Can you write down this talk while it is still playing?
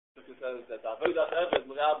Mishnah says that Avodas Eved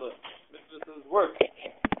L'Rabba, Mitzvah's work,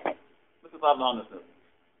 Mitsvas Lav Lehanos Nitnu.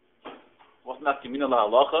 What's not Gemina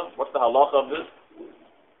L'Halacha? What's the halacha of this?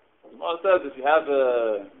 The Gemara says if you have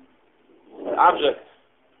an object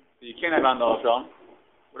that you can't have hana from,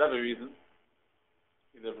 whatever reason,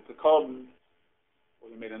 either if it's a carbon, or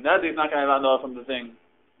you made a neder, he's not going to have hana from the thing,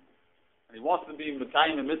 and he wants to be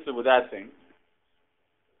Mekayim and Mitzvah with that thing.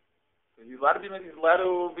 So he's allowed to be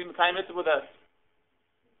Mekayim Mitzvah with that.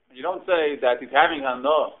 And you don't say that he's having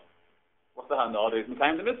hana. What's the hana? He's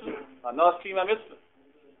Mekayim the Mitzvah. Hana is Kiyum Mitzvah.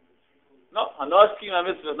 No, hana is Kiyum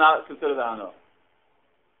Mitzvah is not considered a hana.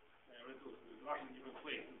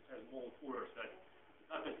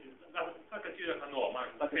 Not considered hana.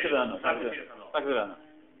 Not considered hana. Not considered hana.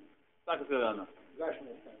 Not considered hana.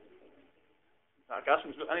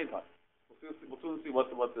 Gashmish any time. We'll soon see what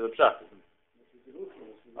the pshat is.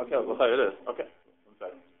 Okay, well, it is. Okay. One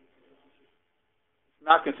second. It's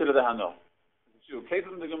not considered a hana. There's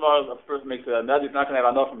cases in the Gemara, a person makes a neder, he's not going to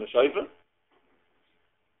have hana from the shofar.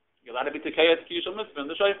 You're allowed to be tekayah kiyushal mitzvah in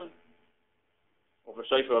the shofar. Or the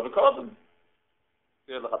shofar of a carbon.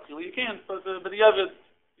 You can't, but the yavid,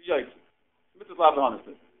 yikes. Mitsvas Lav Lehanos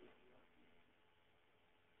Nitnu.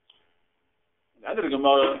 At the end of the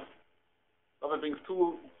Gemara, Rav brings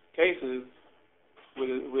two cases where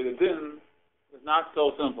the din is not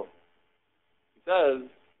so simple. He says,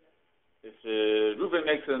 if Reuben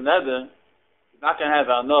makes a neder, he's not going to have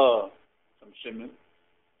hana from Shimon.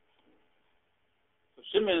 So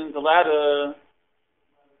Shimon's allowed to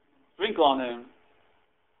sprinkle on him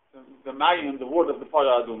the mayim, the word of the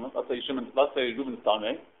parah aduma. Let's say Reuben's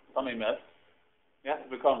tamei mess. He has to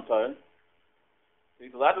become tired. So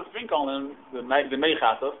he's allowed to sprinkle on him the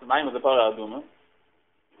meichatos, the mayim of the parah aduma.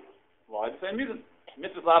 Why? The same reason.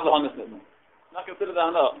 Mitsvas Lav Lehanos Nitnu. Not considered a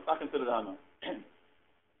hana. Not considered a hana.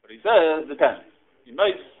 But he says, depends. You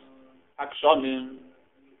might hakshamim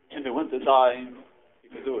in the winter time, you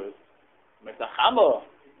can do it. You make the chama,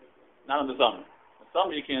 not in the summer. In the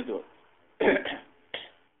summer you can't do it.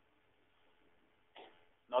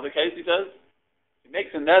 Another case, he says, he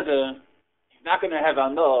makes a neder, he's not going to have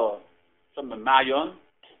hana from a mayon,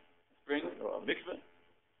 spring, or a mikveh,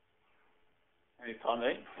 and he's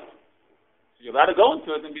tamei. So you're allowed to go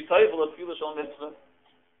into it and be tayvul of tefillah shel mitzvah.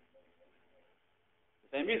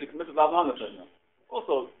 The same reason, Mitsvas Lav Lehanos Nitnu.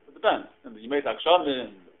 Also, it depends. You make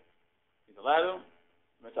akshamim, he's allowed to.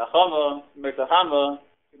 You make achama,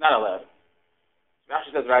 he's not allowed to.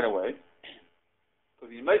 Rashi says right away,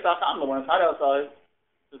 because you make achama when it's hot outside,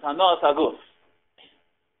 there's hana saguf.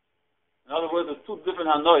 In other words, there's two different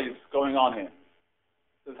hanois going on here.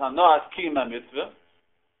 There's hana as kiyum mitzvah.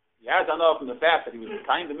 He has hana from the fact that he was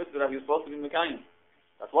mekayim the mitzvah that he was supposed to be mekayim.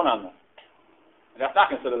 That's one hana. And that's not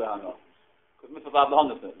considered a hana. Because Mitsvas Lav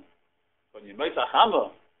Lehanos Nitnu. When you make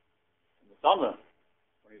achama in the summer,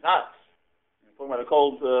 when he's hot, and you're talking about a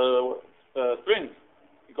cold spring,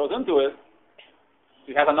 he goes into it,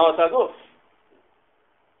 he has hana saguf.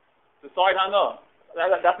 The side hana.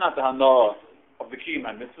 That's not the hana of the kiyum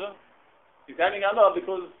mitzvah. He's having hana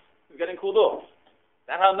because he's getting cooled off.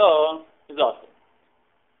 That hana is awesome.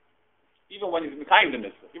 Even when he's mekayim the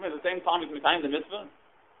mitzvah, even at the same time he's mekayim the mitzvah,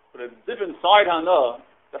 but a different side hana,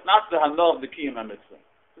 that's not the hana of the kiyum mitzvah.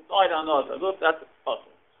 The side hana is aguf, that's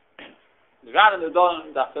awesome. The Ran in the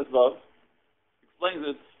Don that says love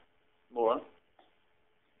explains it more.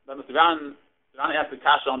 Then the Ran has to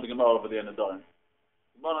cash on the Gemara over there in the Don.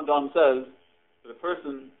 The Gemara in the Don says, for the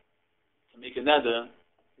person to make a neder,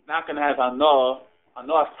 he's not going to have hana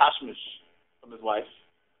tashmish from his wife.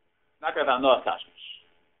 He's not going to have hana tashmish.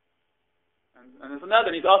 And it's a neder,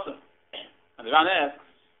 and he's awesome. And the Ran asks,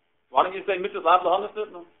 why don't you say Mitsvas Lav Lehanos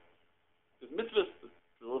Nitnu? There's mitzvahs,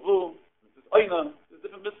 there's revu, there's oina, there's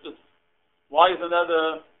different mitzvahs. Why is a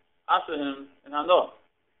neder after him in hana?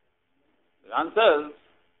 The Ran says,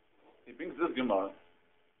 he brings this Gemara,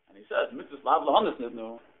 and he says, Mitsvas Lav Lehanos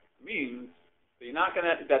Nitnu means that you're not going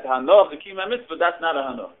to, that hana of the kiyum mitzvah, that's not a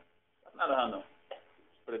hana. That's not a hana.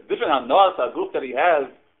 But a different hana, a group that he has,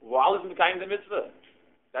 while he's mekayim the mitzvah,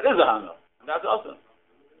 that is a hana. And that's awesome.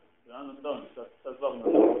 That's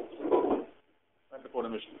right before the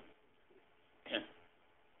Mishnah.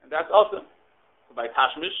 And that's awesome. So by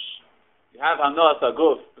Tashmish, you have hana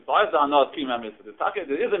saguf. Besides the hana kiyum mitzvah,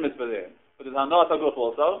 there is a mitzvah there, but there's hana saguf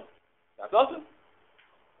also. That's awesome.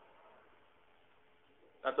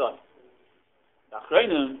 That's awesome. The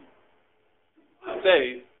Achreinim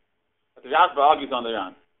say that the Rashba argues on the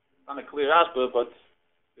Ran. It's not a clear Rashba, but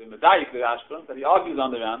the Medayik, the Rashba, that he argues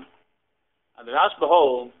on the Ran. And the Rashba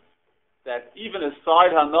holds that even a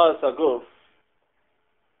side hana saguf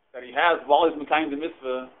that he has while he's mekayim the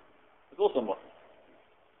mitzvah is also more.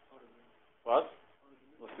 What?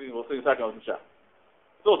 We'll see in a second what the check.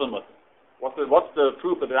 Still the mutter. What's the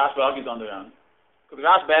proof that the Rashba argues on the round? Because the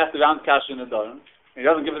Rashba asked the round kasha in the Doran, and he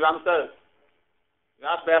doesn't give the round the status.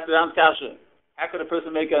 The Rashba asked the round kasha. How could a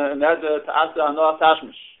person make a neder to asa anoah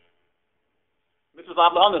tashmish? Mitsvas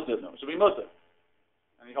Lav Lehanos Nitnu. It should be mutter.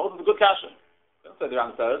 And he holds it's a good kasha. Don't say the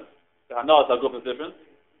round says the anoah group is different.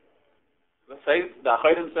 Let's say the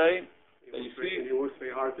Achadim say that you see. He works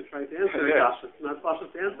very hard to try to answer the kasha. It's not possible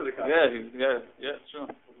to answer the kasha. Yeah, sure.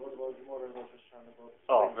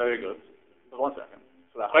 Oh, very good. So 1 second.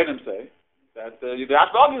 So the Achadim say that the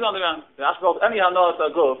Rashba argues on the ground. The Rashba holds any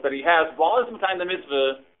anoah group that he has while it's kind of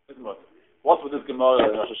mitzvah is mutter. What's with this Gemara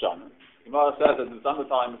in Rosh Hashanah? Gemara says that in the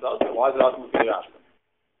summertime it's also. Why is it asking for the Rashba?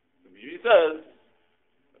 The Meiri says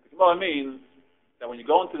that the Gemara means that when you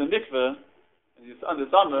go into the mikveh and it's under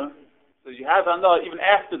summer, so you have anoah even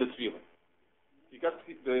after the tefillah. He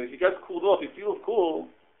gets cooled off. He feels cool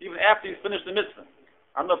even after he's finished the mitzvah.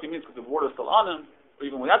 I don't know if he means because the water's still on him, or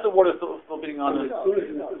even without the water still being on him. As soon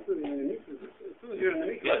as you're in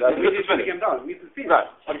the mikveh, that's it's finished. Right.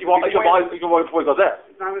 You can walk before he goes out.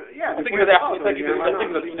 Yeah, I think even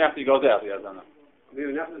after he goes out, he has anoah.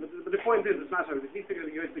 But the point is, it's not so. It's easy to go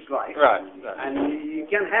to the gleich. Right. And you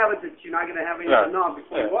can't have it that you're not going to have any anoah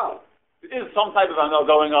before you go out. There is some type of anoah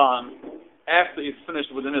going on after he's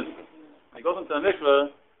finished with the mitzvah. He goes into the mikveh,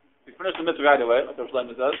 he's finished the mitzvah right away, like the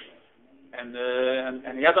Shlomo says, and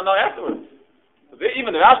he has anoah afterwards. So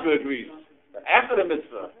even the Rashba agrees that after the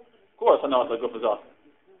mitzvah, of course, anoah group is also.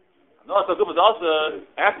 Anoah group is also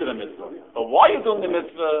after the mitzvah. But while you're doing the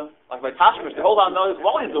mitzvah, like by Tashmish, the whole anoah is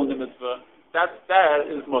while you're doing the mitzvah, that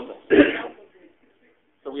is mutter.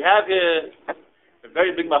 So we have here a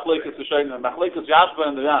very big machlokes to show you, machlokes Rashba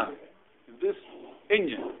and the Ran. This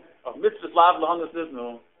inyan of Mitsvas Lav Lehanos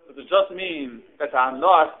Nitnu, does it just mean that the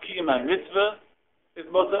anoah kiyum and mitzvah is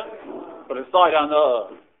mutter, but the side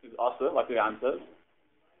anoah is also, like the Ran says?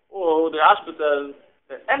 Or the Rashba says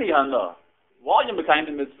that any anoah, while you're behind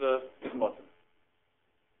the mitzvah, is mutter.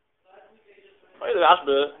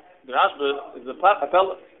 The Rashba is a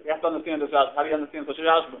appellate. You have to understand this. How do you understand such a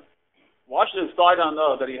Rashba? Why should the side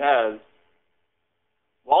anoah that he has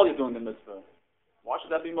while you're doing the mitzvah, why should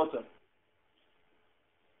that be mutter?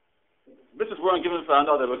 Mitzvahs weren't given for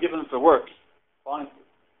anoah; they were given for work. Fine.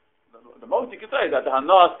 The most you can say that the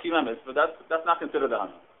anoah is kiyum mitzvah, that's not considered the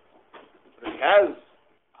anoah. But if he has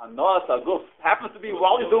anoah saguf, happens to be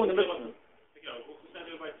while you're doing the mitzvah.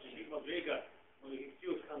 What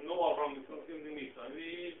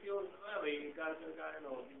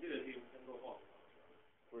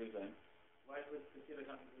are you saying? Why is it considered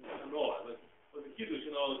anoah? But the kiddush,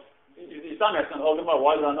 You're talking about hold him up.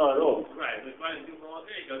 Why does I know at all? Right. It's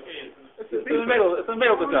in the middle. It's in the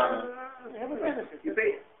middle of the time. You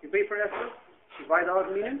pay for effort. You buy the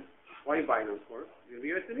other meaning. Why are you buying them for? You do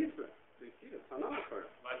it in Israel. So you see it's not for.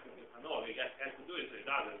 He has to do it. So he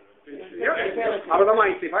doesn't.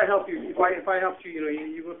 If I help you, you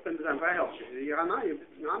will spend the time. If I help you, you're Hana.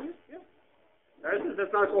 Yeah.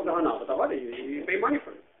 That's not called the Hana, but the other you pay money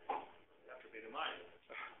for it.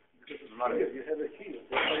 You have a key.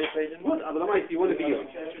 Good. You want to be young.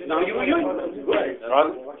 Now you are young. Good.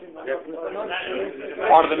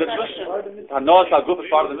 Part of the mitzvah. Anoah saguf is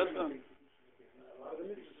part of the mitzvah.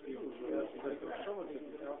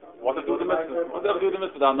 What to do with the mitzvah? What to do with the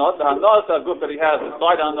mitzvah? The Anoah saguf that he has, the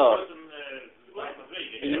side Anoah.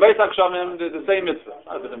 In Yemei Sakshamim, the same mitzvah.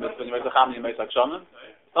 Not a different mitzvah. In Yemei Sakshamim, Yemei Sakshamim.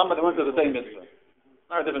 Some of the winter the same mitzvah.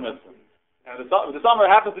 Not a different mitzvah. And the summer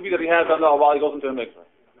happens to be that he has Anoah while he goes into a mitzvah.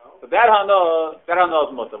 So that Hana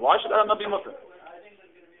is mutter. Why should that Hana be mutter?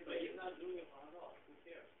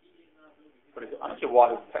 But I don't care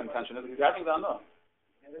what his intention is. He's having the Hana.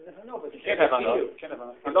 He can't have Hana.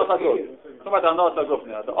 Hana is good. Somebody Hana is good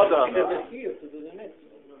now. The other Hana.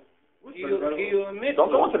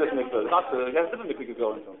 Don't go into this mikveh. It's not. You have a different mikveh you could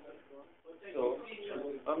go into.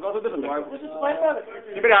 I'm going to a different mikveh.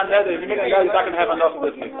 You make a guy who's not going to have enough of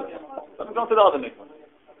this mikveh. Let him go to the other mikveh.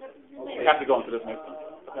 You have to go into this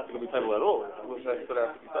mikveh. You have to go be table at all. I wish I could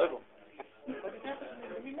have to be table.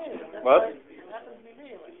 What?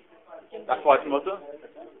 That's why it's mutter.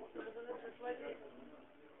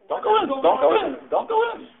 Don't go in. Don't go in. Don't go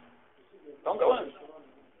in. Don't go in.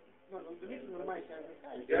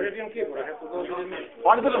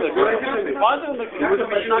 Find a different mikveh. Find a different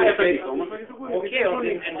mikveh. Okay,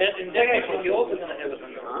 and then in that case, you're also going to have it.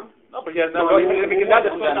 No, but yeah, no, we can add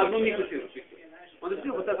it. On the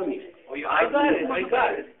field, what does it mean? I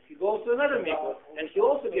got it. He goes to another mikveh, and he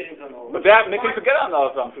also getting to know. But that mikveh forget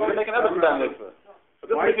another from. We're making another from that mikveh.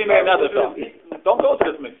 But this mikveh made another from. Don't go to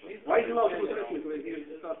this mikveh. Why is he allowed to go to this mikveh?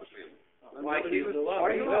 Why is he allowed?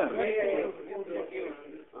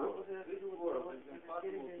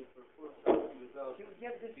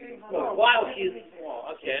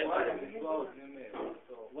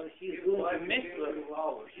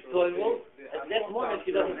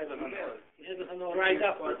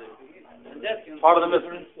 Part of the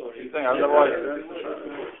mitzvah. He's saying, I don't know why.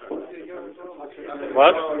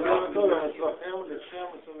 What?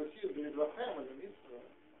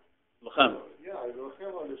 Lechem.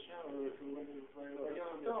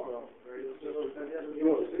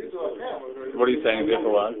 What are you saying?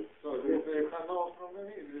 Therefore what?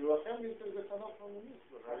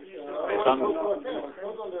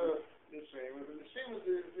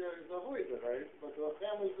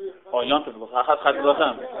 Oh, Yontif, Lachachat Chat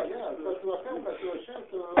Lechem.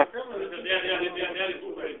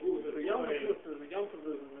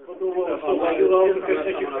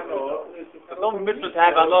 There's no mitzvah to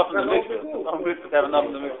have enough in the mikvah. There's no mitzvah to have enough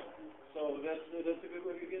in the mikvah.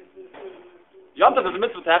 Yontif is a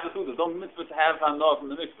mitzvah to have the food. There's no mitzvah to have enough in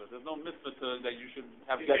the mikvah. There's no mitzvah that you should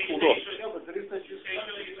have get cooled off.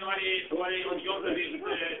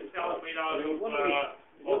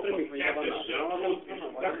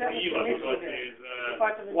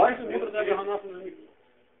 Why is it mutter to have enough in the mikvah?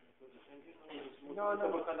 No,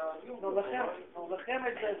 Lechem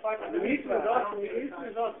is the part of the mikvah.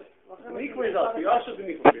 The mikvah is us. You also do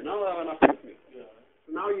mikvah. Now I have enough in the mikvah.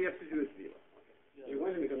 So now you have to do it. You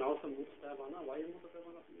want to make an awesome mutter to have enough. Why you mutter to have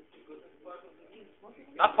enough?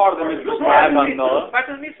 Not part of the mitzvah to have enough. Part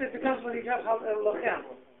of the mitzvah becomes when you have Lechem.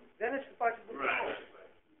 Then it's part of the mitzvah.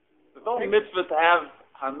 There's no mitzvah to have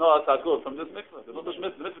Hana Tagul from this mitzvah. There's no such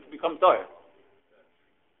mitzvah. The mitzvah to become tired.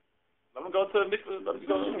 Let him go to the mitzvah. Let him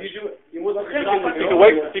go. You must have He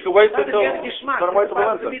can wait until. Let him wait till the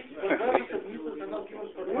winter. It's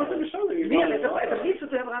a mitzvah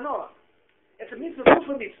to have Hana. It's a mitzvah not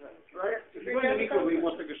for mitzvah. Right? If you go in the mikvah, we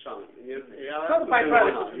must have geshan. So the by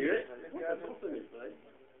private. There's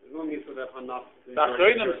no mitzvah to have enough. The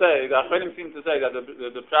Achronim seem to say that the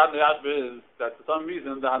prat in the Ashbir is that for some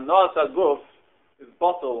reason the Hana Tagul is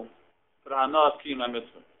bottled for the Hana Kiyum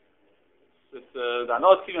mitzvah. It's the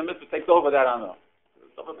Hana Kiyum mitzvah takes over that Hana.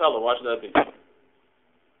 It's a fellow. Why should that be?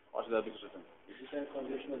 Why should that be such a thing? If you say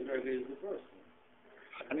condition of the is the first.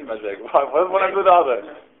 I need my zeg. What I do the other?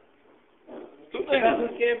 Two things. He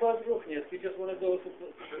doesn't care about ruchnias. He just want to go to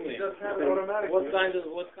He just have it automatically. What kind of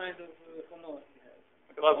Hana?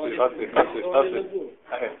 Let's see.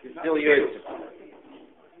 Still yours.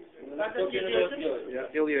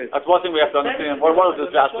 That's one thing we have to understand. What is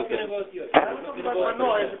this Joshua saying? We're talking about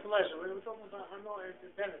Hana as a pleasure. We're talking about Hana as a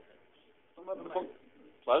benefit.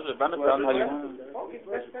 Pleasure, benefit, how you want.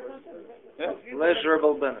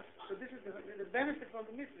 Pleasurable benefit. So this is the benefit from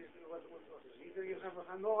the mitzvah. Either you have a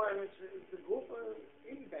Hana and it's the group or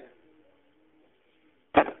any benefit.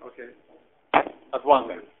 Okay. That's one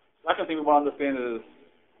thing. Second thing we want to understand is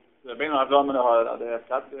the Bein Avram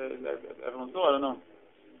everyone saw, I don't know.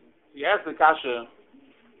 He asked the kasha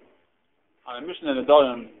on a Mishnah in the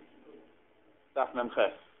Dorim, Daf Mem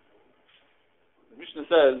Ches. The Mishnah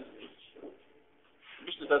says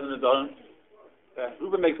in the Dorim that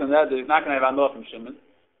Reuben makes an that he's not going to have Anoah from Shimon.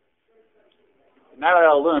 He's not going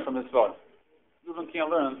to learn from his father. Reuben can't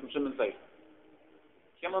learn from Shimon's sake.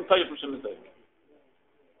 Can't learn Torah from Shimon's sake.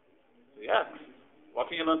 So he asks, what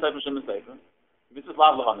can you learn Torah from Shimon's sake? Mitsvas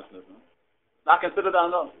Lav Lehanos Nitnu. Not considered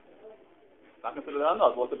Anoah. Not considered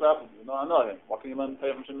Anoah. What's the problem? There's no Anoah here. What can you learn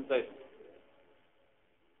Torah from Shimon's sake?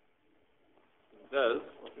 He says,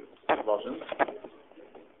 Russians,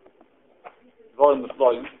 Dvorim the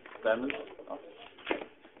Floyim, Lemons.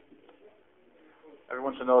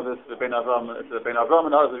 Everyone should know this. It's a Bein Avram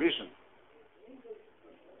and Har Zavishin.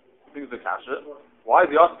 Things the kasha. Why is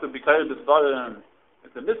the asked to be carried this Dvorim?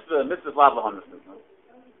 It's a mitzvah Lav Lehanos Nitnu.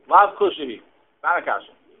 Lav Kushihi. Not a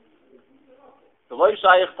kasha. The loy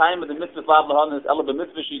shayich time of the mitzvah Lav Lehanos ela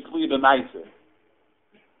b'mitzvah she kli b'maisa.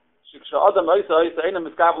 Shiksha adam oisa eina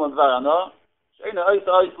miskabel and dvar ana. Sheina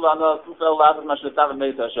oisa lana kufel latas mashletav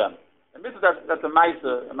meita Hashem. And mitzvah that's a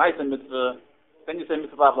maisa mitzvah. Then you say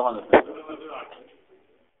mitzvah Lav Lehanos.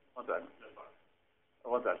 One second.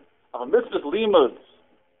 Of a mitzvah limud,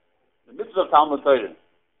 the mitzvah of Talmud Torah.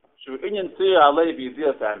 Shu inyan tzir alei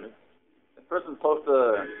b'yiziyah family. The person's supposed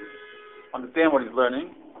to understand what he's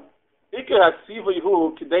learning. Ikar haksiva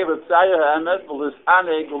yehu k'dei l'tzayah ha'emet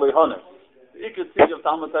v'lis'aneg v'leihonis. The ikar tzir of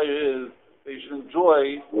Talmud Torah is that you should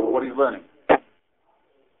enjoy what he's learning.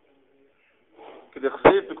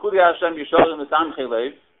 K'dechsiv b'kudi Hashem yishorim v'samchei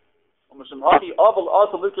leiv u'mashem haki aval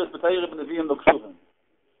asa likras b'tayir b'neviyim l'ksuvim.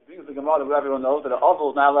 The thing is the Gemara that everyone knows that an aval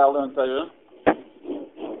is not allowed to learn Torah.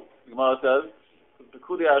 The Gemara says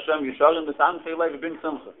b'kudi Hashem yishorim v'samchei leiv v'bin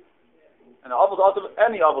simcha. And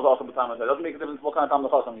any aval is also b'tamah Torah. It doesn't make a difference what kind of tam the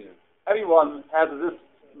chacham you use. Everyone has this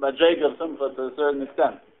majega of simcha to a certain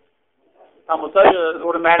extent. Talmud Torah is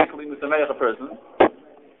automatically misameach a person.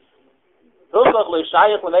 You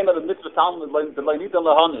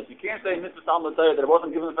can't say Mitsvas Lav Lehanos that it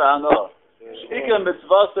wasn't given for Hanoah.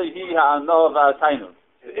 Mitsvas Lav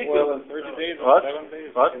Well, in 30 days or what? 7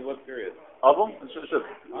 days? What? In what period? Of them?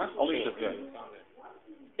 Only should be.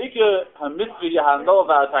 Ike ha-mitzvah yahano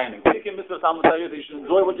v'atayning. Ike mitzvah Talmud Torah, you should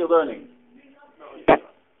enjoy what you're learning.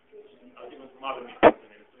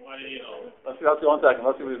 Let's see 1 second.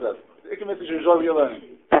 Let's see what he says. Ike mitzvah, you should enjoy what you're learning.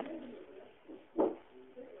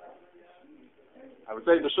 I would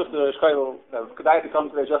say the Shufta Shchayel that was kedai to come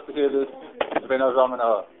today just to hear this.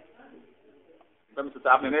 Remember to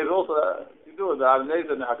Avnei Nezer also, you do it, the Avnei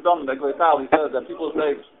Nezer and the Hakdom, the Goital, he says that people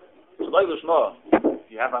say, Shalai L'Shma,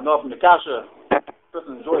 you have enough from the Kasha,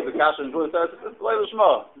 person enjoys the Kasha, enjoys the Kasha, it's Shalai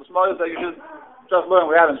L'Shma. The Shma is that you should just learn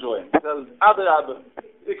without enjoying. He says, Adar,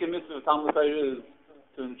 Ike Mitzvah Talmud Torah is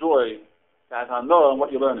to enjoy, to have Hanoah on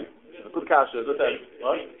what you're learning. A good Kasha, a good text.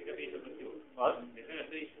 What? What?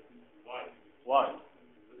 Why?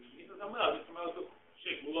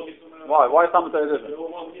 Why? Why is Talmud Torah different?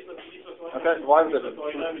 Okay, why is it different? Why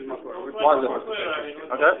is it different?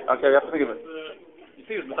 Okay, you have to think of it. You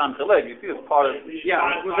see it's B'tam Chaleg, you see it's part of...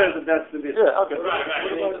 Yeah, who says that that's the mitzvah? Yeah, okay.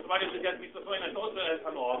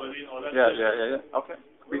 Yeah, okay.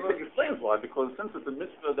 He explains why, because since it's a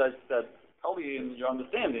mitzvah that's totally in your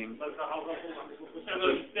understanding... That's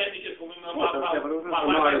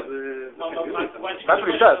what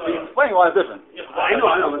he says. He's explaining why it's different. I know.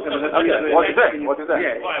 Okay, what do you think?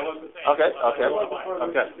 Yeah. Okay.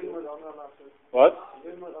 What?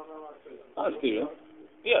 That's clear.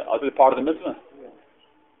 Yeah, I'll do part of the mitzvah.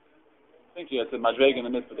 I think it's a madreg in the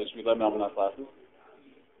mitzvah that should be learning in our classes.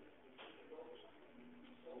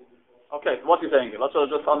 Okay, so what's he saying here? Let's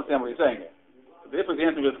just understand what he's saying here. Therefore, the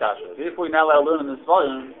answer is kasha. Therefore, you're not allowed to learn in this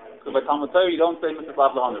volume, because by Talmud Torah, you don't say Mitsvas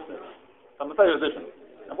Lav Lehanos. Talmud Torah is different.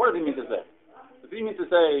 Now, what does he mean to say? Does he mean to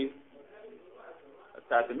say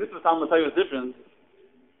that the Mitsvah Talmud Torah is different?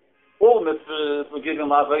 All mitzvahs were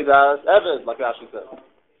given La'avodas Eved, like Rashi said.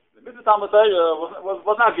 The Mitsvah Talmud Torah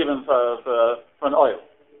was not given for an oil.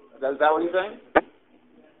 Is that what he's saying?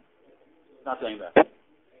 He's not saying that.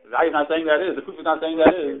 The Raya is not saying that is. The Kuf is not saying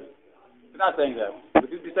that is. He's not saying that.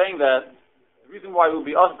 But he'd be saying that the reason why he would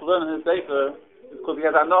be asked to learn in his Sefer is because he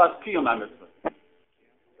has Hanoah Kiyum HaMitzvah.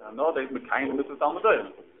 Hanoah that he's Mekayim Mitzvah Talmud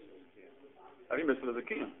Torah. Every mitzvah is a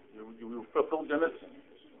Kiyum. You fulfill your mitzvah.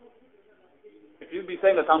 If you'd be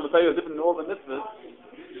saying that Talmud Torah is different than all the mitzvahs,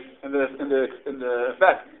 in the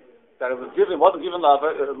effect that it wasn't given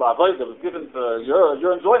la'avodah, it was given for your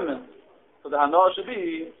enjoyment, so the Hanoah should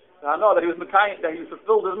be the Hanoah that he was Mekayim, that he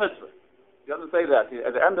fulfilled his mitzvah. He doesn't say that.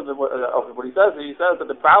 At the end of what he says that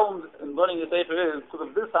the problem in learning the Sefer is because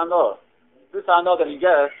of this Hanoah that he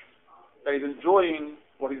gets, that he's enjoying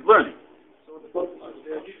what he's learning. So the book that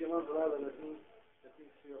means you're not for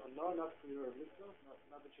your mitzvah,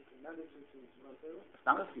 not that you commanded to run Torah.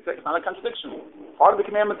 It's not a contradiction. Part of the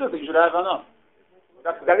commandment is that you should have Hanoah.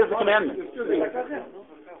 That is the commandment. You should learn.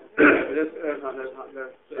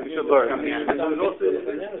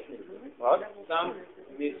 What?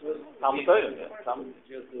 Talmud Torah,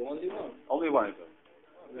 Just the only one. only one of them.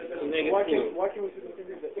 Why can we say the thing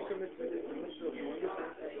that the Ikar mitzvah is the mitzvah of doing it?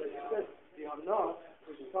 It says the Hanoah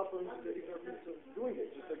is the supplement to the Ikar mitzvah of doing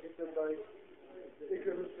it, just like it said by the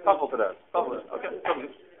Ikar mitzvah. Couple to that. Okay.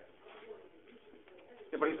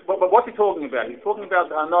 Yeah, but what's he talking about? He's talking about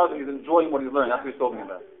the Hanoah that he's enjoying what he's learning. That's what he's talking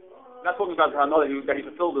about. He's not talking about the Hanoah that he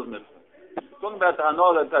fulfilled his mitzvah. He's talking about the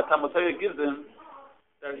Hanoah that Talmud Torah gives him,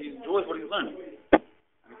 that he enjoys what he's learning.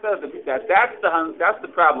 He says that's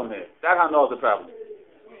the problem here. That Hanoah is the problem.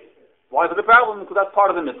 Why is it a problem? Because that's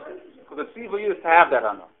part of the mitzvah. Because the tzivah is to have that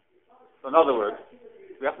Hanoah. So in other words,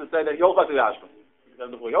 we have to say that Yol Zak Yashma. He's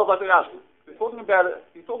talking about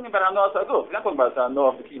Hanoah Saguf. He's not talking about the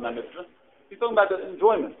Hanoah of the Kiyum mitzvah. He's talking about the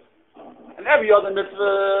enjoyment. And every other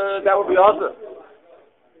mitzvah, that would be also.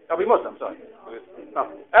 That would be Muslim, sorry.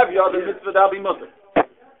 Every other mitzvah, that would be Muslim.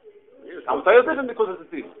 Talmud Torah is different because it's a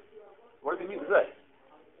tzivah. What does he mean to say?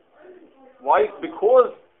 Why?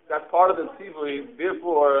 Because that's part of the tzivah,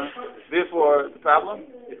 therefore, the problem?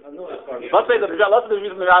 Let's say the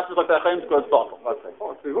reason the Rashi is like that, because it's bottle. Let's say.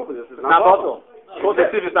 It's not bottle. Because the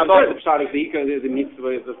tzivah is not bottle. The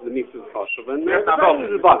mitzvah is the mitzvah chashuv. It's not bottle.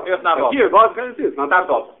 It's not bottle. Here, God can see. It's not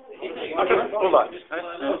bottle. Hold on. It's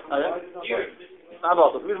not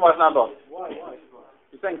bottle. The reason why it's not bottle.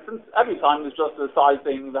 He's saying since every time it's just a side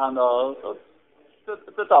thing, the Hanoah, so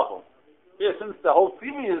it's a tafel. Here, since the whole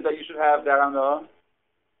tzivah is that you should have that Hanoah,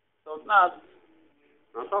 so it's not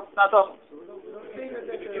tafel.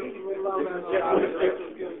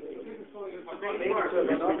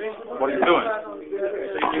 What are you doing?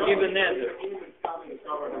 So you give a nether.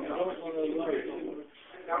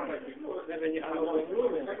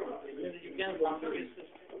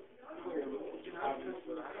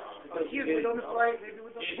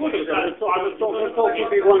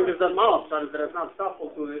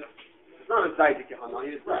 It's not a Zaydike Hana.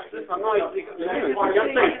 It's Hana.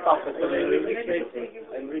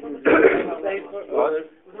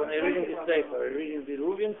 When I read the Sefer, I read the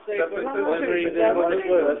Ruben Sefer, when I read the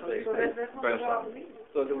Monopoly Sefer.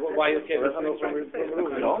 So why you can't have from Ruben?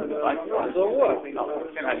 So what? No, you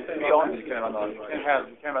can't have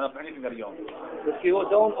anything that he owns. But you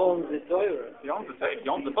don't own the Torah. He owns the Sefer. He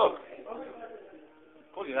owns the book. Of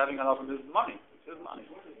course, you're having enough of his money. It's his money.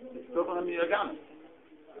 It's still from the Agana.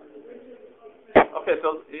 Okay,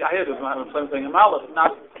 so I hear this when I'm saying a malach is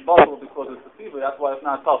not possible because it's deceivable. That's why it's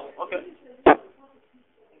not possible. Okay.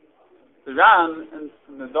 The Ran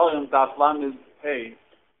in the Dorim Daf Lamed Hey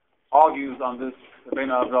argues on this the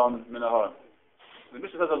Beina Avram Minahar. The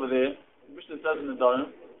Mishnah says over there. The Mishnah says in the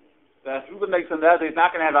Dorim that if Reuben makes him that he's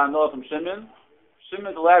not going to have Anoah from Shimon.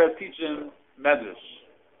 Shimon's allowed to teach him Medrash.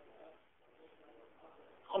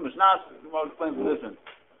 Chumash, not more explains the difference.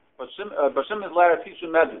 But Shimon's allowed to teach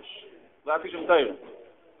him Medrash. Allowed to teach him Torah.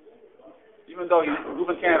 Even though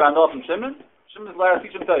Reuben can't have Anoah from Shimon, Shimon's allowed to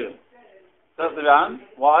teach him Torah. Says the Ran.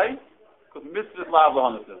 Why? Because Mitsvas Lav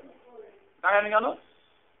Lehanos Nitnu. Not having Anoah?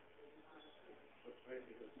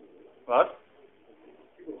 What?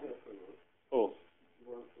 Oh.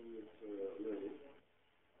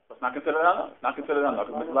 That's not considered Anoah. Not considered Anoah.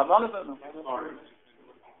 Because Mitsvas Lav Lehanos Nitnu.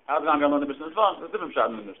 How's it going to learn the Mishnah? There's a different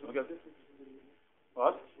shot in the Mishnah. Okay.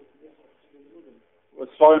 What?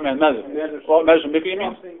 What's Svarim and Medrash? Medrash and Mikri, you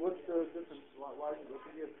mean? What's the difference? Why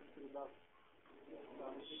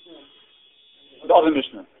the other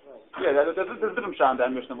Mishnah. Yeah, there's a different shot in that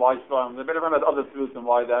Mishnah. Why Svarim? They're better about other truths and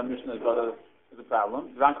why that Mishnah is a problem.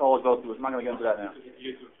 The Ran calls those truths. I'm not going to get into that now.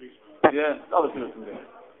 Yeah, other truths in there.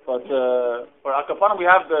 But for Akapanim, we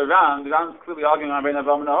have the Ran. The Ran is clearly arguing on Bein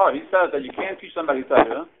Avram and Nahar. He says that you can't teach somebody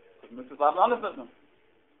Torah. Mitsvas Lav Lehanos Nitnu.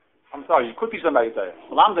 I'm sorry, you could teach somebody Torah.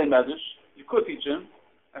 Malam Dei Medrash. You could teach him.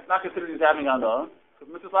 It's not considered he's having Anoah because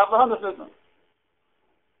Mitsvas Lav Lehanos Nitnu.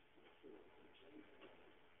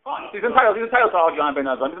 Fine. He's entitled to argue on Bein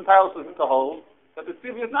Avram. He's entitled to hold that the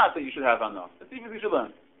tzivui is not that you should have Anoah. The tzivui is you should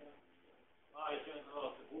learn.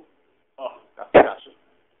 Oh, that's the kasha.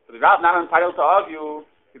 So the Rav not entitled to argue.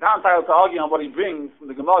 He's not entitled to argue on what he brings from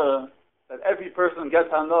the Gemara that every person gets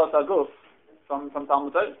Anoah Saguf from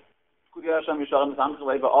Talmud Torah.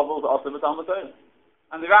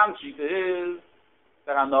 And the Ram Shita is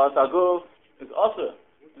that Anoah Saguf is also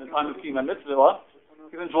in the time of Kiyum Mitzvah. What?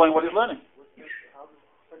 He's enjoying what he's learning.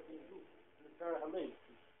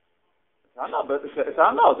 It's Anoah, but it's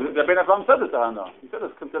Anoah. The Bein Avram said it's Anoah. He said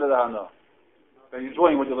it's considered Anoah. They're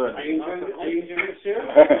enjoying what you're learning. Are you enjoying this here?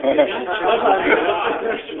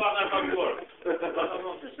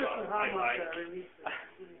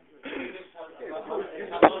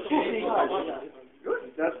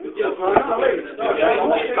 That's good. So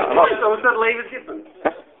it's not Lev is different.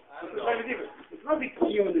 It's not the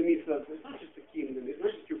key in the mitzvah. It's not just the key in the mitzvah. It's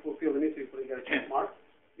not just you fulfill the mitzvah before you get a check mark.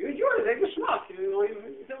 You enjoy it. It's schmuck. It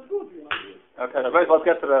sounds good. Okay, let's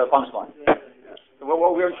get to the punchline. So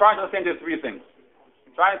what we're trying to understand is three things.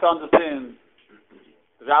 Trying to understand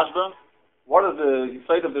the Rashba. What is the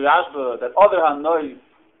side of the Rashba that other Hanois,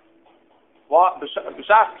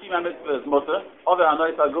 B'shach Kiyum Mitzvah is mutter, other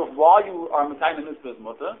Hanois Aguf, while you are Mekayim Mitzvah is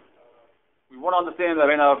mutter, we want to understand that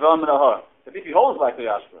Bein Avram and Nahar, that if he holds like the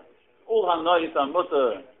Rashba, all Hanois are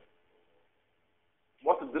mutter,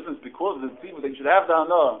 what's the difference because of the tzivui that you should have the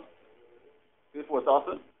Hanoah, therefore it's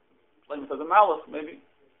also, like it says a malach, maybe.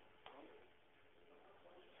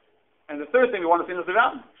 And the third thing we want to see is the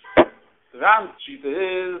Ram. The Ram's shita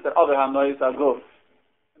is that other Hanois Aguf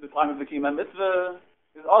in the time of the Kiyum Mitzvah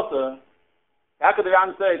is also. How could the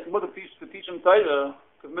Ram say it's mutter to teach him Torah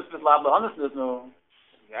because Mitsvas Lav Lehanos Nitnu?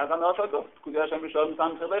 He has Hanoah Aguf. He has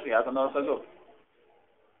Hanoah Aguf.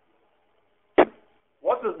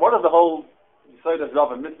 What is the whole side of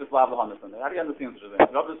Rav and Mitsvas Lav Lehanos Nitnu? How do you understand such a thing?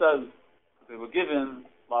 Rav says they were given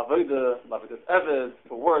La'avoda, La'avodas Eved,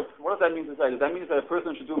 for work. What does that mean to say? Does that mean that a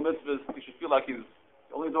person should do mitzvahs, he should feel like he's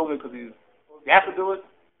only doing it because he has to do it?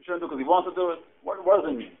 He shouldn't do it because he wants to do it? What does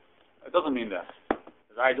it mean? It doesn't mean that.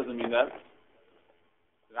 The Rai doesn't mean that.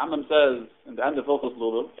 The Rambam says, in the end of Hilchos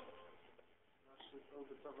Lulav,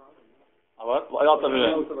 what? What does that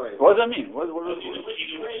mean? What does it mean?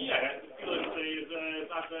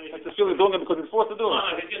 It's just feeling doing it because he's forced to do it.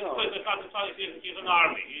 He's an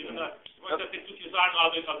army. He's an army. It's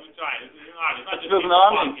feels an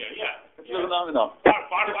army? Yeah. It feels an army, no.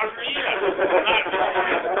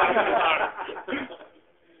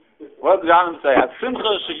 What did Rambam say? As simcha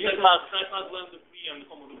sheyismach.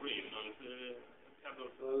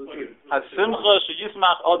 As simcha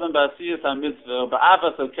sheyismach adam ba'asiyas ha-mitzvah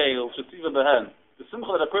ba'avas ha-keil shetiva behen. The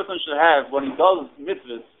simcha that a person should have when he does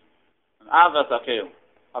mitzvahs and avas ha-keil.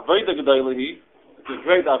 Avodah gedolehi. It's a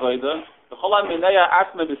great avodah. Someone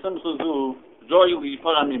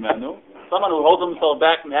who holds himself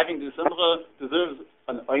back from having the simcha deserves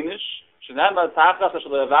an einish.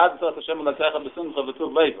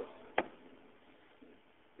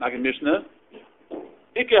 Nagin Mishnah.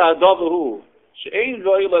 Ike hadavu she'ein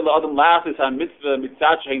lo ilay la'adam la'achis ha-mitzvah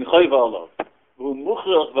mitzat she'ein choyva olav. V'hu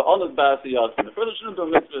muchrach ve'onad ba'asiyatsim. The person shouldn't do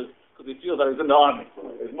mitzvahs because he feels that he's in the army.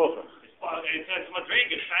 He's muchrach. It's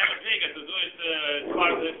madrigas, to do it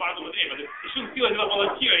part of the day, but you shouldn't feel like a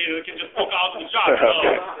volunteer, you can just poke out of the job.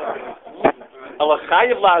 Allah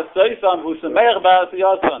chayiv la'asaysan v'hu sameach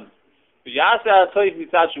ba'asiyasan. V'yaseh ha'toiv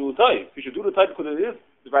mitzat she'hu toiv. You should do the toiv because it is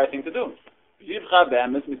the right thing to do. V'yivcha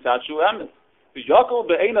be'emes mitzat she'hu emes. V'yakol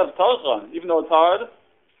be'einav tarchan. Even though it's hard,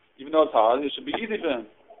 it should be easy for him.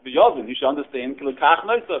 V'yavin, he should understand, kilekach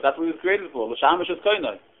noisa. That's what he was created for. L'shamish es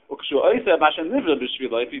koinoi. If he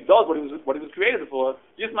does what he was created for,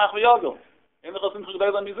 Yismach v'yagel.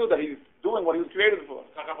 That he's doing what he was created for.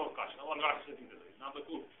 Number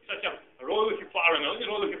 2, roll with your firing man.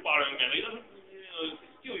 He doesn't,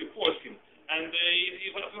 steal, you force him. And if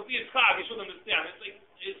you see it's hard, you should understand. It's like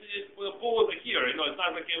it's for the both here. It's not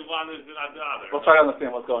like one is not the other. We'll try to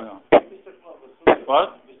understand what's going on.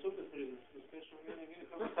 What?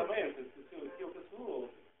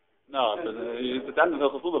 No, but the end is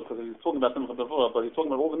also because he's talking about Simcha before, but he's talking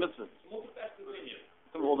about all the mitzvahs.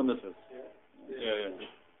 All the mitzvahs. Yeah.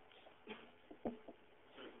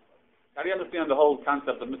 How do you understand the whole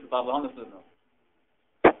concept of Mitsvas Lav Lehanos Nitnu?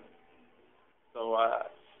 So I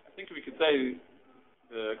think we could say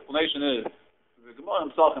the explanation is the Gemara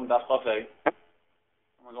himself in Daf Chafei.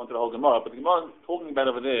 I'm not going to the whole Gemara, but the Gemara is talking about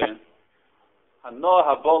over there.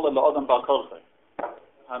 Hanoah habola la'odam bal korchei.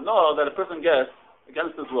 Hanoah that a person gets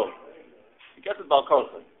against his will. He gets it bal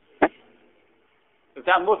korchei. Is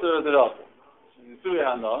that mutter or is it also?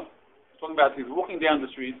 Talking about he's walking down the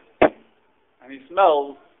street and he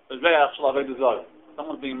smells the reach shel avodah zarah.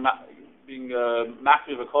 Someone's being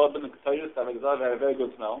makriv a korban and ketayus avodah zarah. They have a very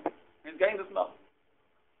good smell. And he's getting the smell.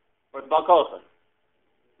 Or it's bal korchei.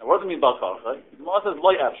 Now what does it mean bal korchei? The Gemara says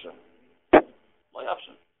lo yafsha. Lo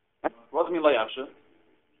yafsha. What does it mean lo yafsha?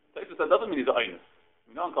 That doesn't mean he's a einus.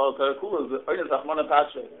 You know, Kol Kula is Einus Achmana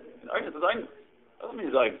Pasha. And Einus is Einus. Doesn't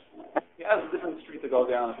mean he's Einus. He has a different street to go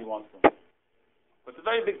down if he wants to. But it's a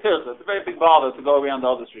very big tirza. It's a very big bother to go around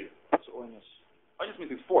the other street. That's Einus. Einus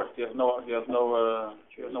means he's forced. He has no way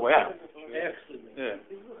out. Yeah.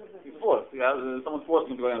 He's forced. Someone's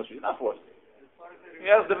forcing him to go down the street. He's not forced.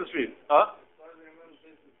 He has a different street. Huh?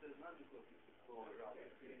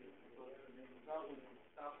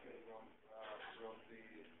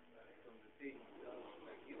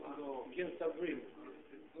 Against agree. It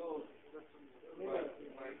goes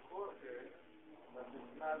by quarter, but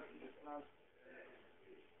it's not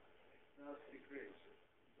secret.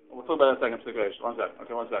 We'll talk about that in a second, secret. One sec.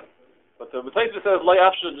 But the B'Taisa says lo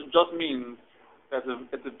yafsha just means that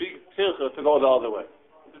it's a big tircha to go the other way.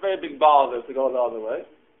 It's a very big bother to go the other way.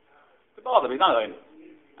 It's a bother, but he's not a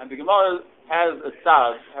And the Gemara has a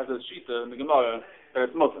shita in the Gemara that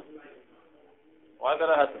it's mutter. Why did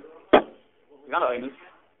that happen? He's not a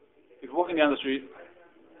He's walking down the street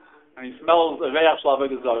and he smells a reach shel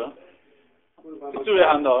avodah zarah. It's too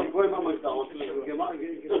handa.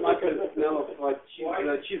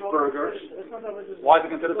 Cheeseburgers. Why is it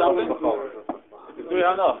considered something? It's too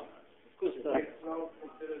handa. It's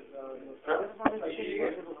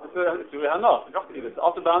too handa. You have to eat it. It's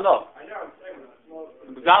also handa.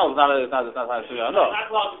 McDonald's is not too handa.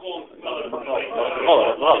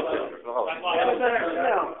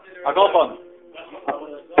 I go fun.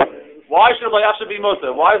 Why should Layasha be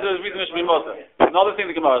Mutter? Why is there a reason it should be Mutter? Another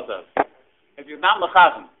thing the Gemara says. If you're not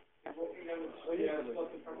Mechazim. 1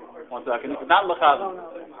 second. If you're not Mechazim.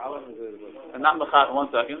 And not Mechazim,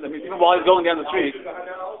 1 second. That means even while he's going down the street,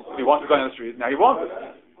 if he wants to go down the street, now he wants it.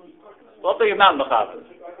 So let's say he's not Mechazim.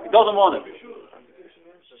 He doesn't want it. He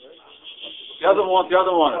doesn't want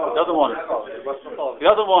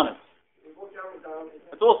it.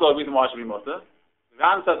 It's also a reason why it should be Mutter.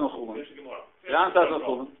 Ran says in Chulun.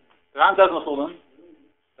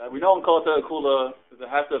 That we know in Kol Kula there's a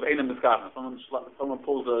hefta of Einam Miskachna. Someone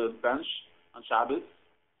pulls a bench on Shabbos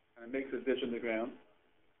and it makes a ditch in the ground.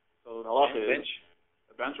 So the halacha is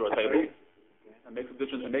a bench or a table and makes a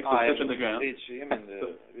ditch in the ground. A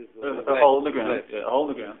hole in the ground. Yeah, a hole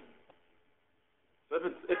in the ground. So if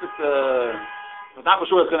it's It's not for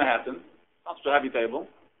sure it's going to happen. It's not such a heavy table.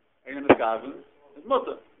 Ain't in the garden. It's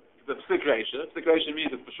mutter. It's a psik reisha. Psik reisha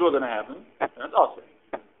means it's for sure going to happen. And it's also.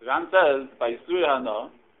 The Ran says, by Yisuri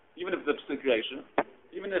Hana, even if it's a psik reisha,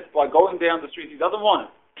 even if by going down the street he doesn't want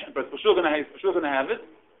it, but it's for sure going to have it,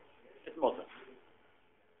 it's mutter.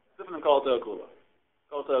 It's different than Kol Te'akula.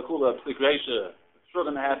 Kol Te'akula, psik reisha, it's sure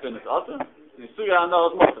going to happen, it's also. And Yisuri Hana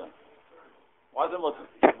is mutter. Why is it mutter?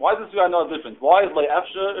 Why is Yisuri Hana different? Why is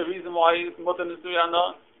Le'efsha a reason why it's mutter in Yisuri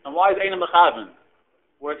Hana? And why is Eina Mechaven,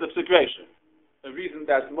 where it's a psik reisha, a reason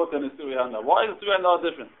that's mutter in Yisuri Hana? Why is Yisuri Hana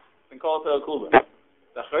different than Kol Te'akula?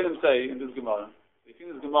 The Chayim say in this Gemara, they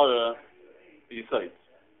think this Gemara the Yisayt,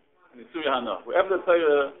 in the Yisuri Hana. Wherever the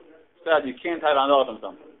Torah said you can't have Hana from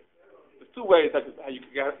something, there's two ways how you can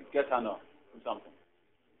get Hana from something.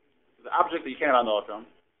 There's an object that you can't have Hana from,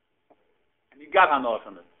 and you got Hana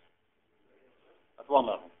from it. That's one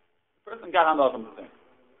level. The person got Hana from the thing.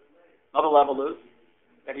 Another level is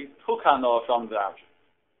that he took Hana from the object.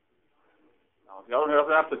 Now, he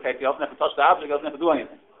doesn't have to touch the object, he doesn't have to do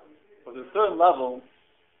anything. But there's a certain level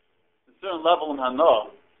in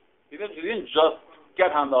Hana, he didn't just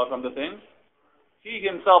get Hana from the thing. He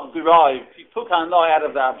himself he took Hana out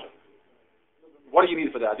of the object. What do you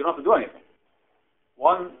need for that? You don't have to do anything.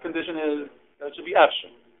 One condition is that it should be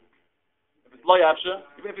Efsha. If it's Lo Efsha,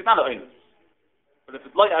 even if it's not a Einus. But if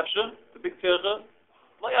it's Lo Efsha, the big Tircha,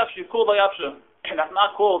 Lo Efsha, you call Lo Efsha, and that's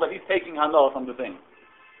not called that he's taking Hana from the thing.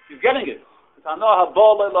 He's getting it. It's Hana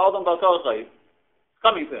Haba Le'adam B'Karchai. It's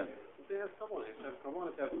coming to him. We're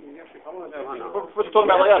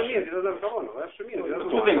talking about Layavsha.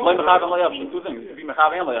 Two things, Le'mechav and Layavsha. Two things. Be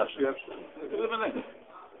Mechav and Layavsha. Two different things.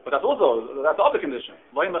 But that's the other condition.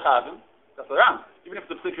 Le'mechav, that's the Ram. Even if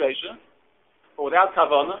it's a situation, but without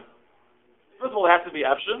Kavana, first of all, it has to be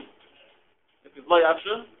Efsha. If it's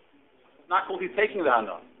Layavsha, it's not called he's taking the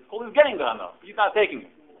Hana. It's called he's getting the Hana. He's not taking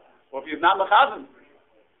it. Or if he's not Mechav,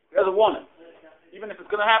 he doesn't want it. Even if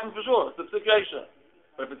it's going to happen for sure, it's a situation.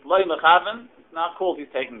 But if it's Loi Mechaven, it's not called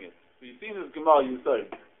he's taking it. So you see in this Gemara, you say,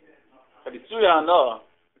 that it's Yisuri Hana,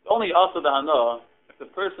 it's only also the Hana,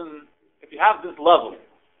 if you have this level,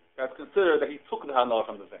 that's considered that he took the Hana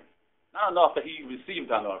from the thing. Not enough that he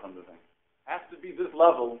received the Hana from the thing. It has to be this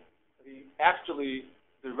level that he actually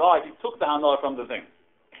derived, he took the Hana from the thing.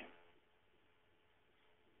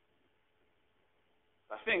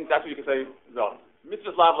 I think that's what you could say,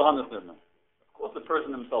 Mitsvas Lav Lehanos Nitnu. Of course the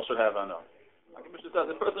person himself should have Hana. Like the Mishnah says,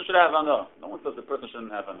 the person should have Hana. No one says the person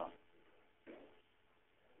shouldn't have Hana.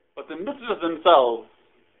 But the mitzvahs themselves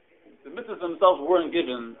weren't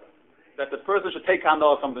given that the person should take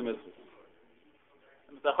Hana from the mitzvahs.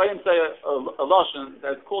 And the Chayim say a lashon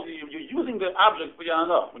that it's called you're using the object for your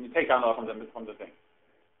Hana when you take Hana from the thing.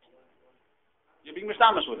 You're being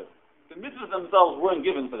mishtamish with it. The mitzvahs themselves weren't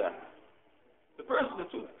given for that. The person,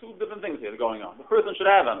 there's two different things here going on. The person should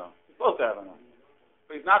have Hana. He's supposed to have Hana.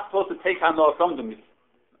 But he's not supposed to take Hana from the mitzvah.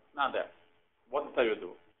 Not that. What does the Torah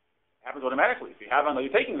do? It happens automatically. If you have Hana,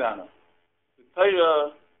 you're taking the Hana. The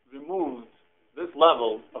Torah removed this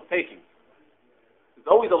level of taking. There's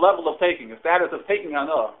always a level of taking, a status of taking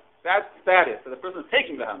Hana. That status, that the person is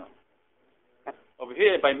taking the Hana. Over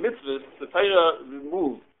here, by mitzvahs, the Torah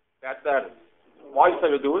removed that status. Why did the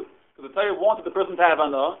Torah do it? Because the Torah wanted the person to have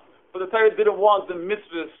Hana, but the Torah didn't want the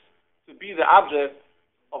mitzvahs to be the object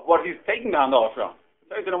of what he's taking the Hana from.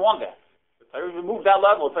 The Torah didn't want that. The Torah removed that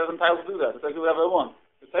level. The Torah is entitled to do that. The Torah can do whatever it wants.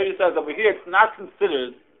 The Torah says over here it's not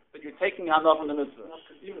considered that you're taking Hana from the mitzvah. It's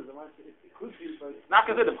not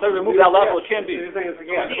considered. The Torah removed that level. It can't be.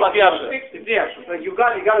 It's like the Yavsha. But you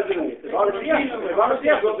got to do it. If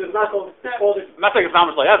it's not called I'm not saying it's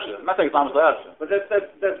not like Yavsha. I'm not saying it's not like Yavsha. But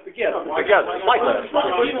that's together. Together. It's like that.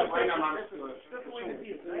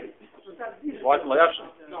 Why is it like Yavsha?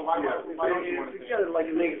 Together like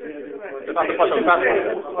you make it. It's not the part of the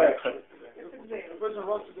The person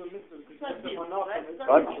wants to do a mitzvah.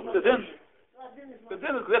 The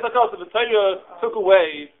din is because the Torah took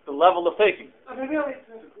away the level of taking.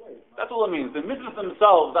 That's all it means. The mitzvahs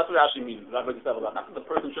themselves, that's what it actually means. Not that the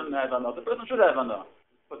person shouldn't have Hana. The person should have Hana.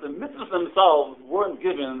 But the mitzvahs themselves weren't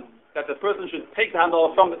given that the person should take the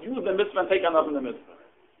Hana from use the mitzvah and take Hana from the mitzvah.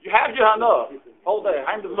 You have your Hana. Hold there.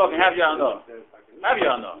 Have your Hana. Have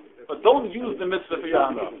your Hana. But don't use the mitzvah for your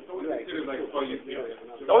Hana. It's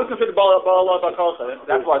always considered Baal Allah B'Karcha.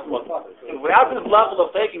 That's why it's mutter. Without this level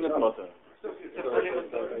of taking, it's mutter.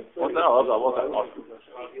 What's that?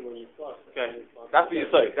 Okay. That's what you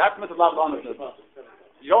say. That's Mitsvas Lav Lehanos Nitnu.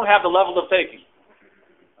 You don't have the level of taking.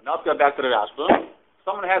 And now let's go back to the Rashba.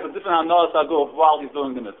 Someone has a different Hana Saguf while he's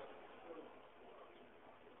doing the mitzvah.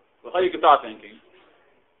 So how you can start thinking?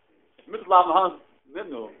 Mitsvas Lav Lehanos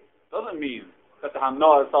Nitnu doesn't mean that the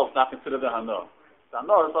Hana itself is not considered the Hana. The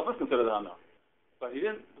Hana itself is considered the Hana. But he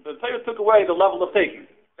didn't, the Torah took away the level of taking.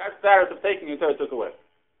 That status of taking, the Torah took away.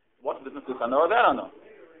 What's the difference between Hana or that Hana?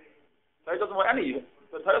 The Torah doesn't want you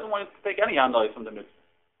to take any Hana from the mitzvah.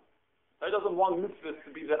 The Torah doesn't want mitzvahs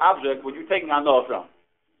to be the object where you're taking Hana from.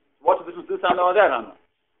 What's the difference between this Hana or that Hana?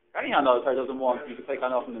 Any Hana, the Torah doesn't want you to take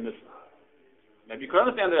Hana from the mitzvah. Maybe you could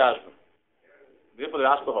understand the Rashba. Therefore, the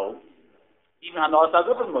Rashba holds, even Hana is not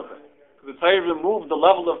good mutter. Because the Torah removed the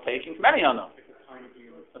level of taking from any Hana.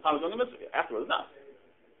 The time of doing the mitzvah. Afterwards, not.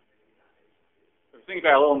 If you think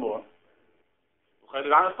about it a little more,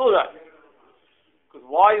 the Hana is still right. Because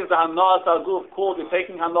why is the Hana Saguf called the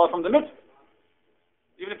taking Hana from the mitzvah?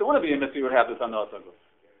 Even if there wouldn't be a mitzvah, you would have this Hana Saguf.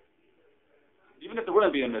 Even if there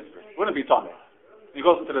wouldn't be a mitzvah, it wouldn't be Tomei. He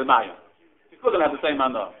goes into the Maya. He's still going to have the same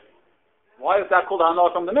Hana. Why is that called Hana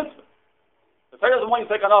from the mitzvah? The Torah doesn't want you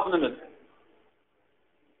to take Hana from the mitzvah.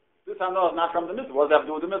 This Hana is not from the mitzvah. What does that have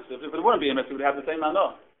to do with the mitzvah? If it wouldn't be a mitzvah, we would have the same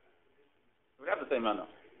Hana. We would have the same Hana.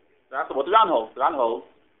 That's what the Ran holds. The Ran holds.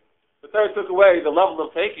 The Torah took away the level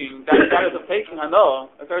of taking, that status of taking Hana,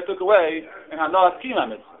 the Torah took away, and Hana is Kima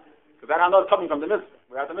mitzvah. Because that Hana is coming from the mitzvah.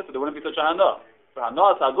 Without the mitzvah, there wouldn't be such a Hana. But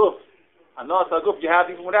Hana Saguf, you have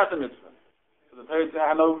even without the mitzvah. So the Torah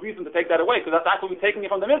had no reason to take that away, because that's actually taking it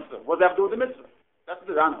from the mitzvah. What does that have to do with the mitzvah? That's what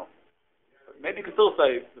the Ran holds. Maybe you can still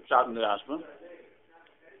say the Pshat in the Rashba,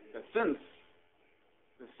 that since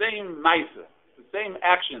the same Maisa, the same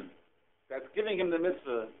action that's giving him the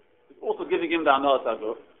mitzvah is also giving him the Hana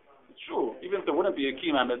Saguf, it's true, even if there wouldn't be a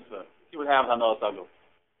Kima mitzvah, he would have Hana Saguf.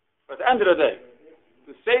 But at the end of the day,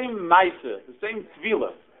 the same Maisa, the same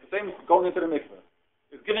Tvila, the same going into the mikveh,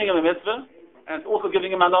 is giving him a mitzvah, and it's also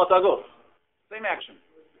giving him Hana Saguf. Same action.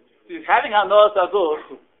 So he's having Hana Saguf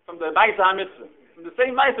from the Maisa HaMitzvah. From the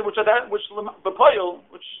same Maisa which is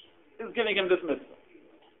giving him this mitzvah.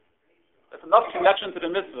 That's enough connection to the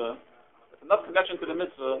mitzvah. That's enough connection to the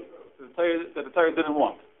mitzvah that the Torah didn't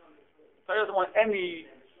want. The Torah doesn't want any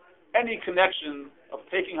connection of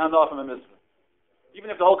taking Hana from a mitzvah. Even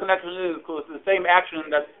if the whole connection is because it's the same action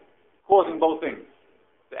that's causing both things.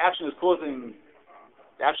 The action is causing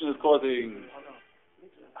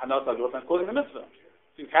Hana Saguf and causing the mitzvah.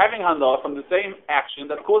 So he's having Hana from the same action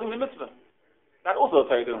that's causing the mitzvah. That also the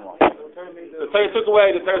Torah didn't want. The Torah took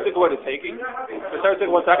away the taking. The Torah took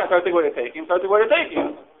away the taking. The Torah took away the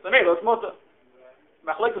taking. So maybe it's mutter.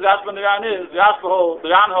 Machlek the Rashba and the Ran is the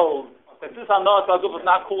Ran holds that this Hana Saguf is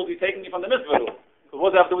not called the taking from the mitzvah. So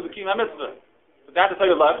what does it have to do with the Kima mitzvah? But that the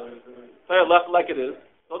Torah left. The Torah left like it is.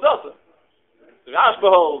 So does it. The Rashba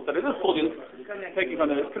holds that it is called taking from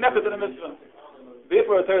the mitzvah. It's connected to the mitzvah.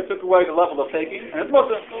 Therefore, the Torah took away the level of taking, and it's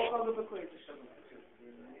mutter.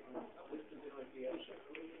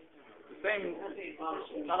 Same,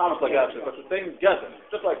 not almost like Asher, but the same gesture.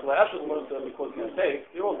 Just like Asher was because he didn't take,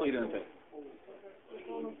 he also didn't take.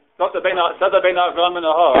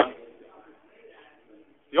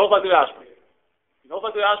 He holds like the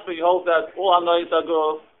Asher. He holds that all Hana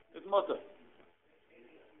Saguf is mutter.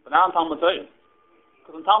 But now in Talmud Torah.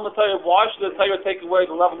 Because in Talmud Torah, why should the Torah take away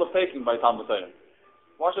the level of taking by Talmud Torah?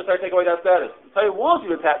 Why should the Torah take away that status? The Torah wants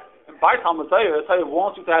you to have, and by Talmud Torah, the Torah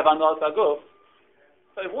wants you to have Hana Saguf.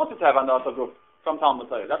 The Torah wants you to have Hana Saguf from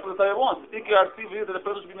Talmud Torah. That's what the Torah wants. The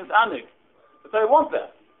person should be misanik. The Torah wants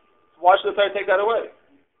that. So why should the Torah take that away?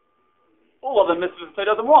 All of the mitzvahs the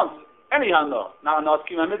Torah doesn't want. Any Hana. Not Hana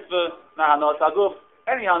Skima mitzvah, not Hana Saguf.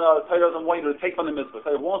 Any Hana, the Torah doesn't want you to take from the mitzvah.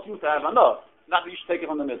 The Torah wants you to have Hana. Not that you should take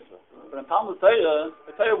it from the mitzvah. But in Talmud Torah,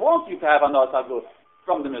 the Torah wants you to have Hana Saguf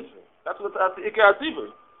from the mitzvah. That's the Ikar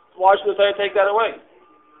Tzibur. So why should the Torah take that away?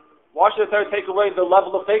 Why should the Torah take away the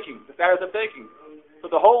level of taking, the status of taking? So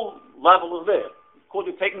the whole level is there. It's called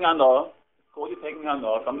you taking Hana. It's called you taking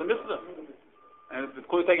Hana from the mitzvah. And it's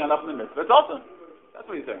called you taking Hana from the mitzvah. It's awesome. That's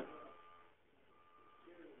what he's saying.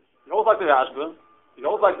 He holds like the Rashba.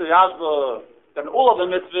 That in all of the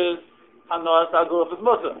mitzvahs, Hana Saguf is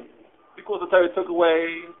mutter. Because the Torah took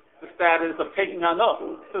away the status of taking Hana.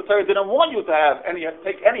 So the Torah didn't want you to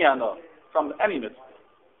take any Hana from any mitzvah.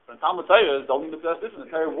 But in Talmud Torah, the only mitzvah is different.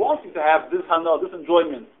 The Torah wants you to have this Hana, this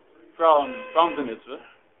enjoyment from the mitzvah.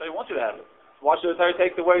 The Torah wants you to have it. Why should the Torah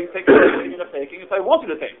take away the meaning of taking? The Torah wants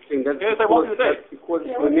you to take. The Torah wants you to take. Because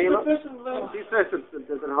it's Memela. He says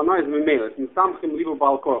that Hana is Memela. It's Misamchim Libu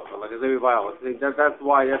Baal Korcha, like as everybody else. That's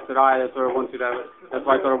why the Torah wants you to have it. That's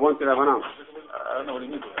why the Torah wants you to have Hana. I don't know what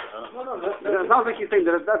he means. It sounds like he's saying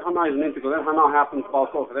that Hana is an integral. That Hana happens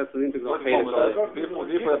Baal Korcha. That's an integral. Therefore, that's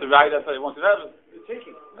the right. That's why he wants you to have it.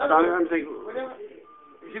 Taking. I'm saying.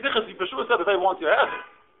 He for sure said that they want you to have it.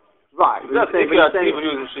 Right. Right.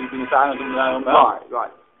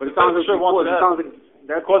 But it sounds like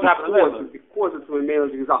that's because it happens because it's when male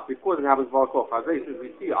gesagt, because it happens Balkoch. As I said, we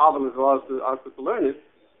see Abel as well as to learn it.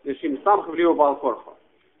 That's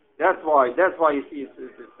why you see it's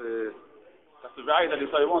that's the value that you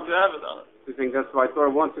say you want to have it on it. I think that's why Torah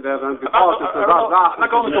wants it to have it because I'm not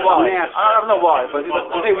going to know why. I don't know why, but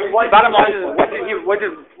bottom line is, what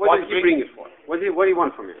did he bring it for? What do you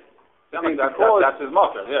want from it? That's his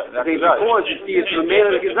mother, yeah. That's because you see it's the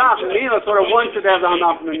male gesagt, the male Torah wants it to have the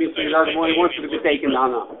hanaf from the mitzvah, he doesn't want it to be taken the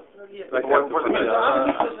hanaf. Like that. What do you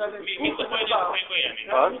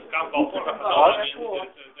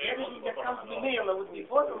mean?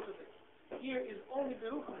 Here is only the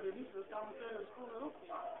roof of the mitzvah,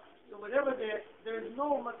 so whenever there is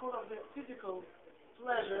no makor of the physical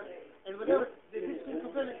pleasure, and whenever the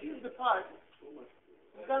physical pleasure is the part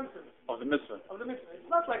of the mitzvah. It's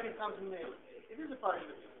not like it comes in male. It is a part of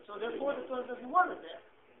it. So therefore the Torah doesn't want it there.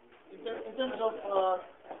 In terms of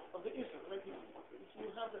the issue. Like if you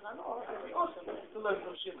have the Hanor, it would be awesome to learn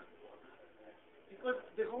from Shimon. Because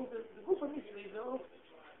the group of mitzvah is the roof.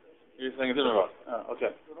 You're saying a different about.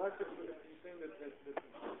 Okay. So you're saying that the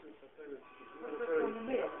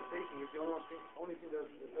taking is the only thing that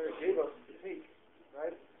the Torah gave us to take,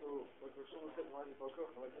 right? So what Roshon said, why is it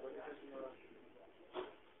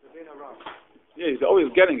yeah, he's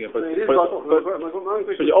always getting it, but it is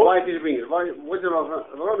why did you bring it? What's the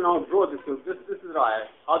Rabbi brought this? This is right.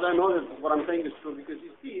 How do I know that what I'm saying is true? Because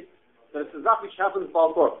you see that it's exactly which happens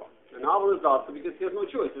Baal Korfa. And Abel is also because he has no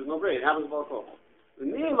choice. There's no brain. It happens Baal Korfa. The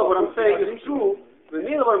name of what I'm saying is true. Yeah,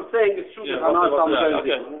 okay.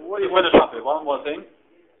 What do you want to say? One more thing.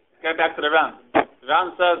 Get back to the Ran. The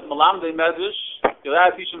Ran says, Malam de Medish,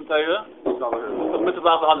 Yirah Tishim Teirah, Mitsvas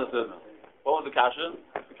Lav Lehanos Nitnu. What was the kasha?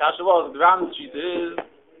 The kasha was, the Ran's sheet is,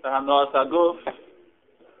 the Hanas Haguf,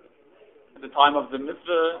 at the time of the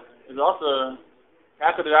mitzvah, is also,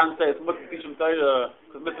 how could the Ran say, it's Mitsvas Tishim Teirah,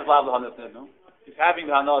 because Mitsvas Lav Lehanos Nitnu? He's having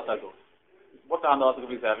the Hanas Haguf. What the Hanas Haguf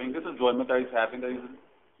he's having? This enjoyment that he's having, that he's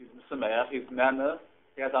Sameach, he's Nana,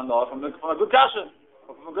 he has Hanas from a good kasha,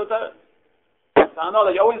 from a good Teirah. It's a Hanas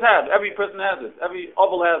that you always have. Every person has it. Every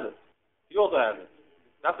Oval has it. You also have it.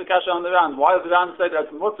 That's the kasha on the Ran. Why does the Ran say that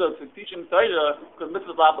it's mutter to teach him Torah? Because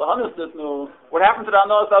Mitsvas Lav Lehanos Nitnu. What happened to the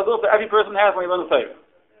Hanas Haguf that every person has when he learns Torah?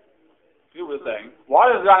 You were saying. Why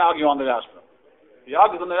does the Ran argue on the Rashba? He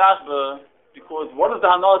argues on the Rashba because what does the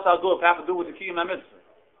Hanas Haguf have to do with the Kiyum HaMitzvah?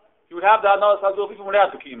 He would have the Hanas Haguf even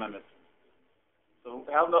without the Kiyum HaMitzvah. So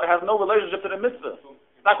it has no relationship to the mitzvah.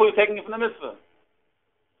 It's not what you're taking it from the mitzvah.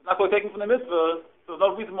 It's not what you're taking from the mitzvah. So there's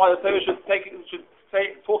no reason why the Torah should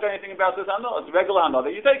talk anything about this Hana. It's a regular Hana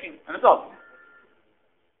that you're taking, and it's up.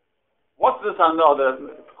 What's this Hana that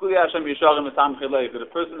the person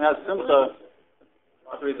has simcha?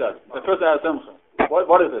 That's what he said. The person has simcha.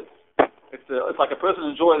 What is it? It's like a person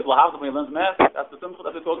enjoys lahavta when he learns math. That's the simcha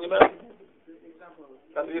that they're talking about.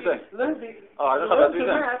 That's what you're saying. I don't know what you're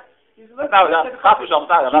saying. That's not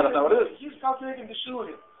what it is. He's calculating the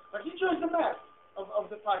shurim, but he enjoys the math of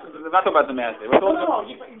the part of the math. Not about the math. No,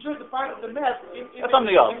 he enjoys the part of the math that's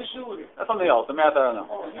something else. In the shurim. That's something else. The math, I don't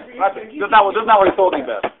know. This is not what he's talking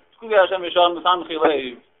about. Is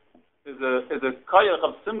a kayach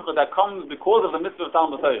of simcha that comes because of the mitzvah of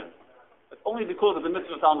Talmud Torah. It's only because of the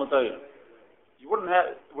mitzvah of Talmud Torah. You wouldn't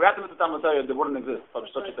have, without the mitzvah of Talmud Torah, there wouldn't exist such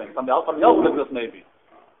a thing. Something else would exist maybe.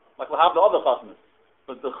 Like we'll have the other chasnas.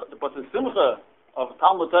 But the simcha of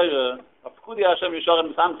Talmud Torah, of Pekudi Hashem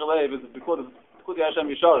Yisharim Samcha Lev, is because of Pekudi Hashem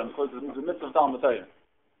Yisharim, because it's the mitzvah of Talmud Torah.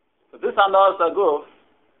 So this Hanas Haguf,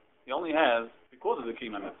 he only has because of the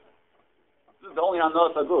Kiyum HaMitzvah. This is the only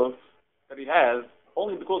Hanas Haguf that he has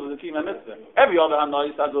only because of the Kiyum HaMitzvah. Every other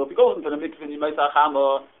Hanas Haguf, he goes into the mikveh and he makes a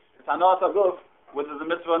chama. It's Hanas Haguf, whether it's a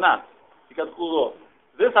mitzvah or not. He gets cool off.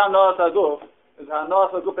 This Hanas Haguf is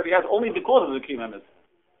Hanas Haguf that he has only because of the Kiyum HaMitzvah.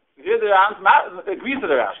 Here the Ran agrees to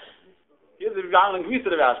the Rashi. Here the Ran agrees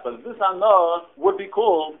to the Rashi, but this Hana would be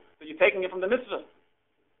called that you're taking it from the mitzvah,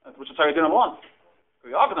 which the Torah didn't want. So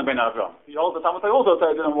you are going to be not from. He holds the Talmud Torah also the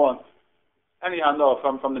Torah didn't want any Hana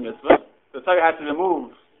from the mitzvah. The Torah had to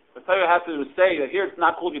remove. The Torah had to say that here it's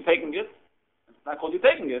not called you're taking it. It's not called you're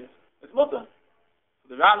taking it. It's mutter.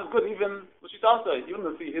 So the Ran is good. Even the Shita says, even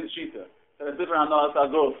the his Shita, that a different Hana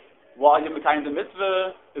Haguf. While you're making the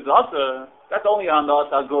mitzvah is also, that's only a Hanas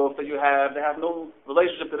Haguf that you have. They have no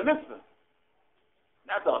relationship to the mitzvah.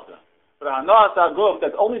 That's also. But a Hanas Haguf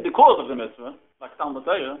that's only because of the mitzvah, like Talmud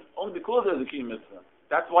Torah, only because there's a key mitzvah.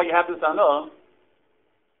 That's why you have this Hana.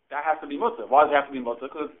 That has to be mutter. Why does it have to be mutter?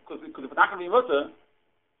 Because if it's not going to be mutter,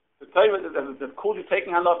 the Torah is called you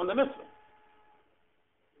taking Hana from the mitzvah.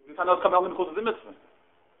 This Hana is coming only because of the mitzvah.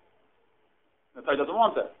 The Torah doesn't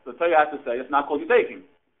want that. The Torah has to say it's not called you taking.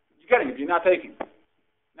 You're getting it, you're not taking.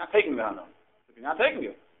 not taking the Hana. If you're not taking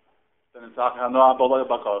it, then it's not Hana Bolay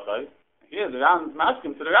Bakochai. Here, the Ran is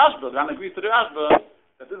asking to the Rashba. The Ran agrees to the Rashba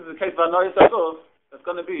that this is the case of Hana Yisakov that's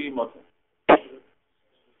going to be Motzah.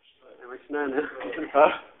 Nana.